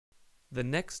The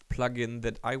next plugin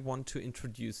that I want to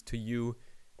introduce to you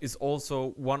is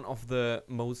also one of the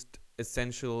most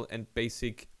essential and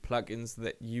basic plugins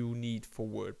that you need for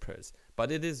WordPress,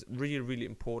 but it is really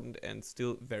important and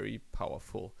still very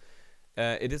powerful.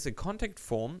 It is a contact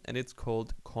form and it's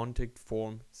called Contact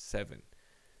Form 7.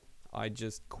 I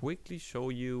just quickly show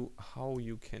you how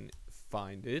you can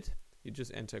find it. You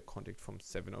just enter Contact Form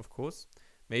 7, of course.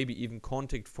 Maybe even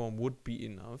Contact Form would be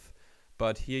enough.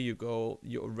 But here you go,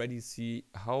 you already see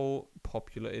how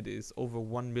popular it is. Over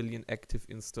 1 million active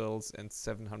installs and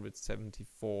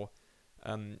 774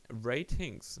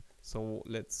 ratings. So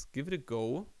let's give it a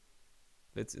go.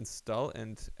 Let's install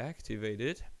and activate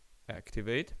it.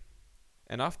 Activate.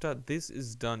 And after this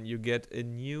is done, you get a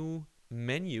new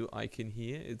menu icon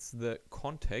here. It's the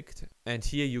contact. And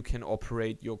here you can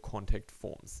operate your contact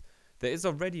forms. There is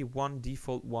already one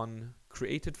default one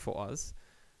created for us.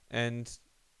 And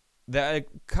there are a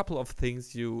couple of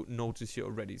things you notice here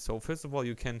already. So first of all,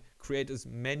 you can create as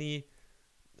many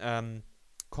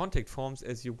contact forms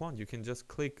as you want. You can just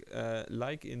click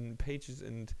like in pages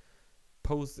and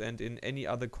posts and in any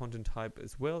other content type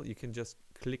as well. You can just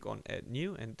click on add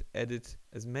new and edit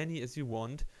as many as you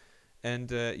want.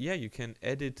 And yeah, you can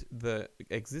edit the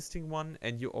existing one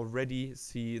and you already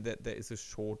see that there is a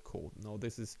shortcode. Now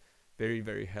this is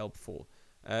very helpful.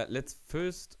 Let's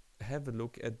first have a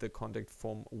look at the contact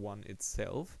form 1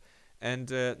 itself.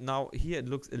 And now here it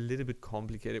looks a little bit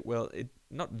complicated. Well, it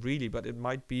not really, but it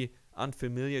might be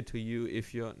unfamiliar to you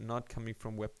if you're not coming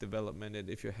from web development and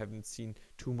if you haven't seen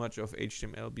too much of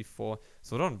HTML before.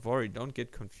 So don't worry, don't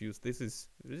get confused. This is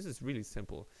really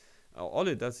simple. All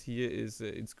it does here is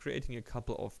it's creating a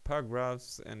couple of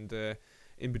paragraphs, and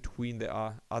in between there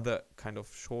are other kind of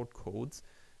shortcodes.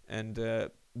 And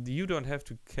you don't have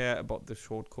to care about the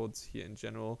shortcodes here in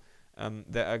general.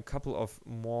 There are a couple of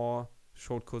more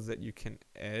shortcodes that you can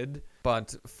add,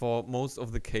 but for most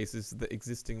of the cases the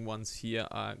existing ones here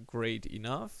are great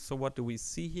enough. So what do we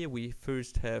see here? We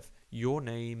first have your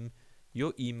name,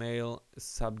 your email,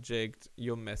 subject,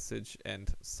 your message,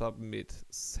 and submit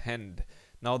send.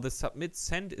 Now the submit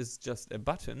send is just a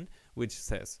button which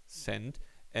says send,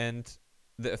 and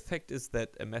the effect is that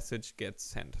a message gets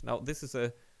sent. Now this is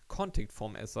a contact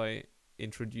form, as I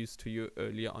introduced to you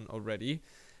earlier on already,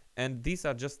 and these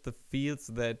are just the fields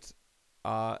that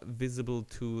are visible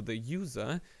to the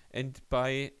user, and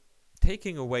by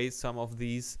taking away some of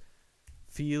these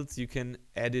fields you can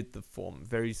edit the form.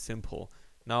 Very simple.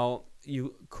 Now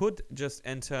you could just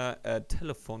enter a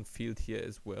telephone field here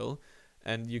as well,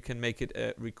 and you can make it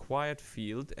a required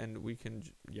field, and we can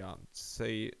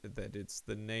say that it's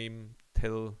the name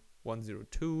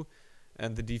tel102,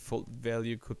 and the default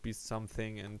value could be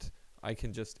something, and I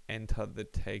can just enter the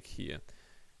tag here.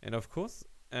 And of course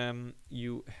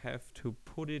you have to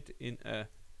put it in a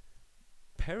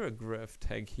paragraph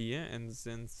tag here and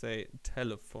then say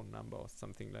telephone number or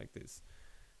something like this.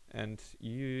 And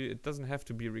it doesn't have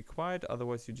to be required,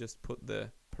 otherwise you just put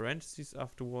the parentheses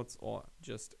afterwards or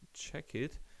just check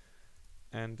it.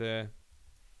 And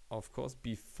of course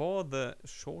before the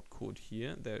shortcode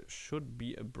here there should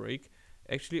be a break.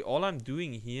 Actually all I'm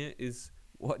doing here is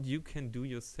what you can do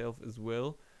yourself as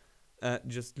well.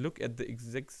 Just look at the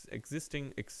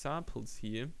existing examples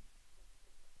here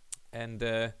and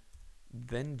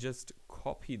then just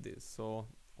copy this. So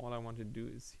all I want to do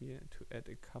is here to add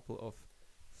a couple of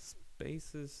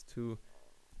spaces to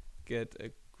get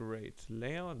a great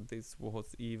layout. This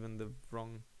was even the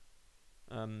wrong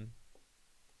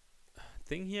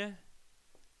thing here.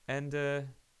 And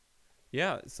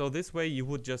yeah, so this way you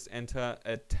would just enter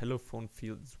a telephone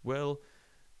field as well.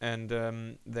 And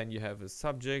then you have a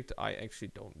subject. I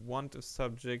actually don't want a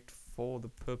subject for the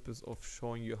purpose of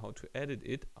showing you how to edit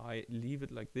it. I leave it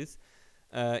like this.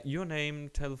 Your name,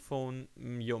 telephone,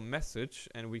 your message,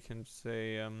 and we can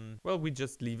say, well, we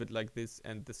just leave it like this,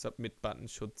 and the submit button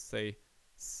should say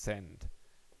send.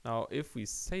 Now, if we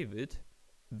save it,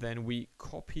 then we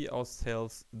copy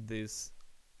ourselves this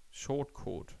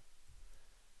shortcode.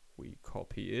 We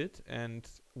copy it, and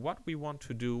what we want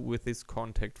to do with this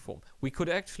contact form, we could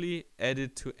actually add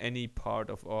it to any part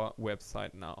of our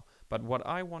website now, but what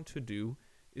I want to do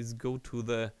is go to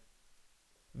the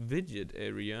widget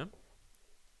area,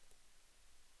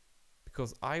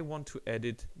 because I want to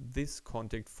edit this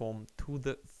contact form to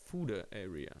the footer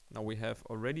area. Now we have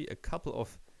already a couple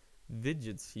of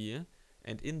widgets here,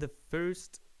 and in the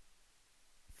first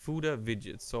footer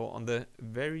widget, so on the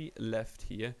very left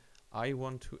here, I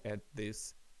want to add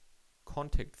this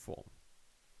contact form.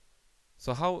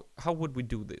 So how would we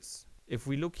do this? If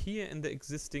we look here in the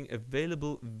existing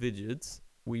available widgets,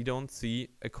 we don't see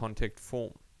a contact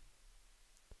form.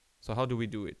 So how do we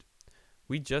do it?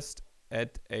 we just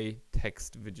add a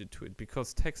text widget to it,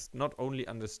 because text not only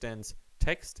understands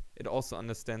text, it also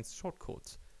understands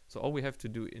shortcodes. So all we have to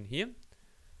do in here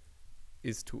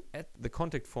is to add the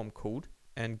contact form code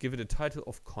and give it a title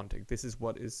of contact. This is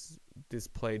what is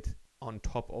displayed on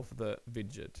top of the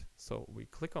widget. So we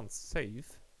click on save,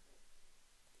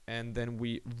 and then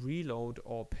we reload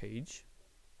our page.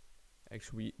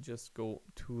 Actually, we just go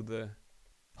to the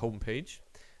home page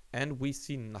and we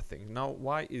see nothing. Now,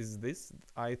 why is this?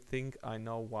 I think I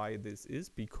know why this is,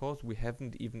 because we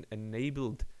haven't even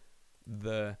enabled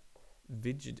the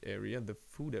widget area, the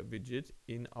footer widget,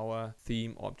 in our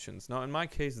theme options. Now, in my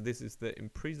case, this is the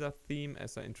Impreza theme,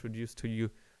 as I introduced to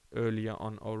you earlier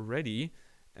on already.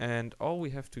 And all we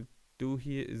have to do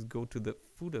here is go to the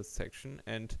footer section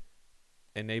and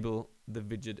enable the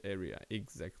widget area.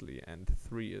 Exactly. And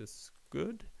 3 is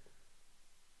good.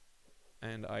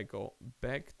 And I go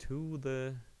back to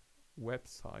the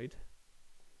website.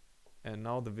 And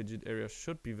now the widget area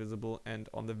should be visible. And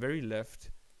on the very left,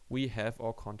 we have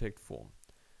our contact form.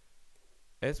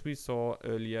 As we saw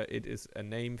earlier, it is a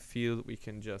name field. We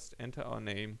can just enter our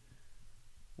name.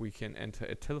 We can enter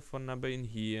a telephone number in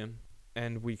here.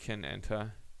 And we can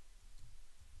enter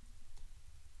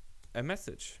a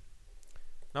message.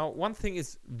 Now, one thing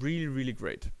is really, really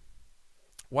great.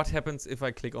 What happens if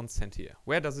I click on send here?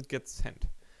 Where does it get sent?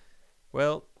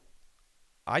 Well,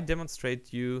 I demonstrate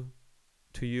to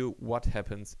you what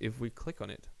happens if we click on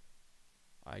it.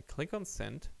 I click on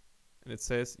send, and it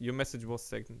says your message was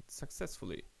sent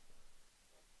successfully.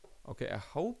 Okay, I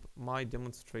hope my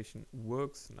demonstration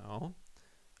works now.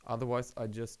 Otherwise, I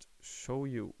just show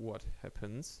you what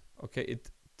happens. Okay,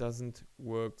 it doesn't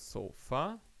work so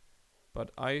far,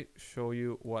 but I show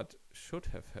you what should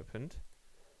have happened.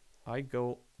 I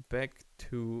go back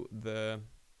to the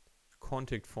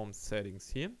contact form settings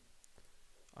here.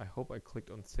 I hope I clicked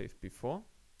on save before.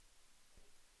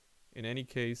 In any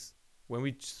case, when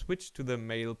we switch to the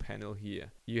mail panel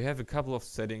here, you have a couple of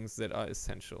settings that are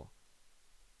essential.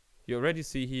 You already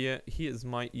see here is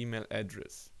my email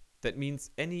address. That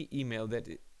means any email that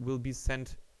will be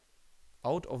sent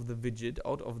out of the widget,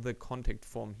 out of the contact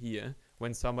form here,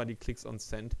 when somebody clicks on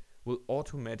send, will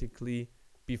automatically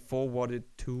be forwarded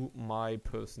to my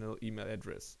personal email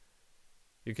address.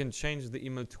 You can change the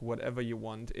email to whatever you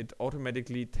want. It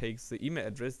automatically takes the email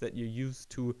address that you use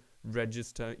to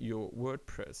register your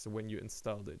WordPress when you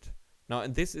installed it. Now,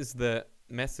 and this is the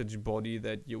message body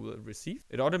that you will receive.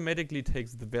 It automatically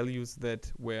takes the values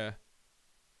that were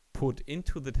put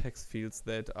into the text fields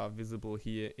that are visible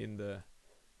here in the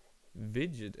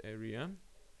widget area.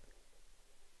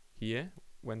 Here,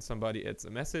 when somebody adds a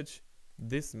message,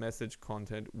 this message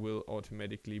content will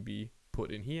automatically be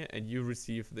put in here, and you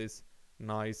receive this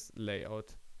nice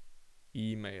layout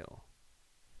email.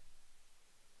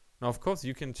 Now, of course,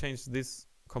 you can change this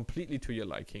completely to your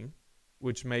liking,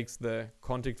 which makes the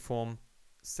contact form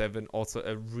 7 also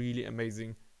a really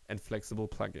amazing and flexible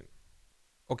plugin.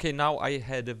 Okay, now I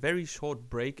had a very short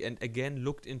break and again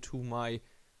looked into my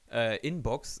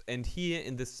inbox, and here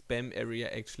in the spam area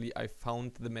actually I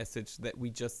found the message that we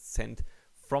just sent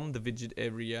from the widget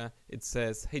area. It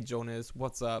says, hey Jonas,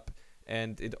 what's up?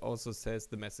 And it also says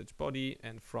the message body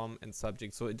and from and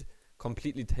subject. So it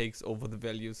completely takes over the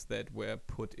values that were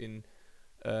put in,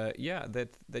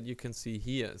 that you can see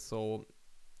here. So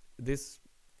this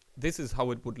is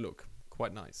how it would look.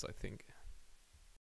 Quite nice, I think.